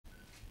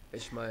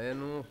Heshima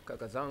yenu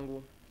kaka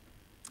zangu.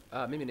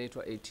 Mimi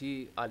naitwa AT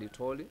Ali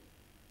Toli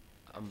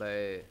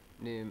ambaye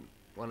ni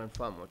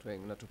wananifahamu watu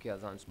wengi, natokea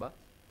Zanzibar.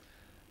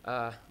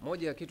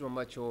 Moja ya kitu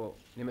ambacho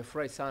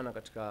nimefurahi sana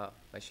katika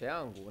maisha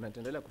yangu na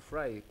nitaendelea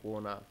kufurahi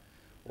kuona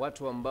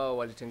watu ambao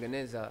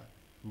walitengeneza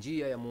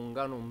njia ya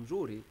muungano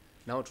mzuri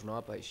nao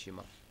tunawapa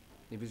heshima.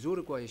 Ni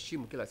vizuri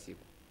kuwaheshimu kila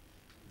siku.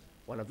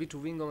 Wana vitu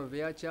vingi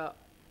wameviacha,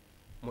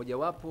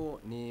 mojawapo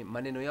ni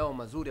maneno yao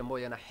mazuri ambayo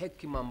yana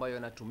hekima ambayo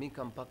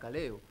yanatumika mpaka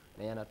leo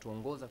na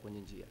yanatuongoza kwenye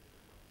njia.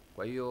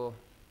 Kwa hiyo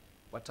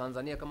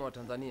Watanzania kama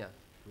Watanzania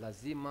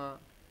lazima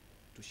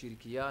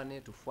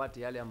tushirikiane,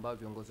 tufuate yale ambayo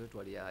viongozi wetu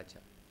waliyaacha.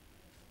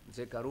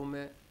 Mzee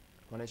Karume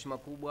kwa heshima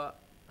kubwa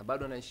na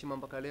bado ana heshima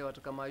mpaka leo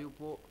hata kama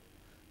hayupo,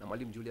 na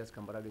Mwalimu Julius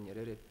Kambarage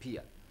Nyerere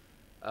pia.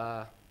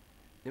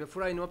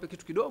 Nimefurahi niwape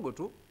kitu kidogo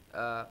tu.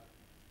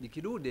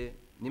 Kidude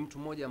ni mtu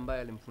mmoja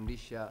ambaye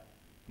alimfundisha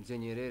Mzee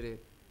Nyerere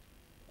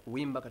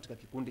kuimba katika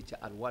kikundi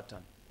cha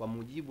Al-Watan, kwa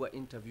mujibu wa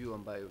interview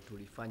ambayo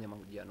tulifanya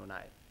mahojiano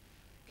naye.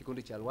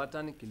 Kikundi cha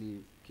Al-Watan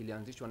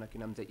kilianzishwa na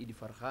kina Mzee Idi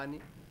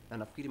Farhani na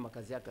nafikiri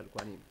makazi yake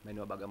alikuwa ni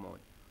maeneo ya Bagamoyo.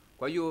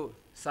 Kwa hiyo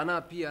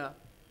Sanaa pia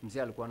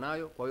mzee alikuwa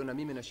nayo, kwa hiyo na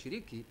mimi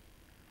nashiriki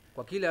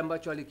kwa kile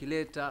ambacho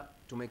alikileta,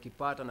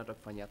 tumekipata na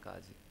tutakifanyia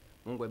kazi.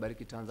 Mungu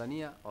aibariki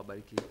Tanzania,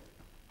 awabariki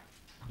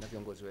na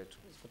viongozi wetu.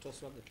 Kutoa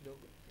swaga kidogo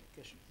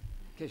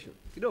Kesho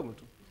kidogo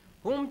tu.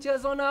 Huu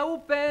mchezo na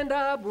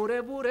upenda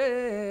bure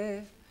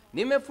bure,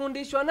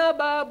 nimefundishwa na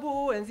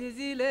babu enzi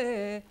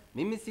zile,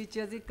 mimi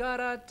sichezi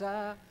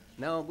karata,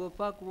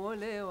 naogopa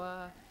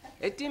kuolewa,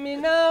 eti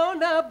mimi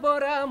naona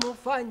bora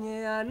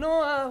mufanye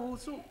anoa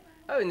husu.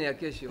 Hayo ni ya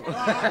kesho.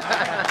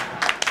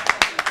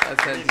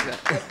 Asante.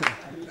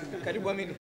 Karibu amini.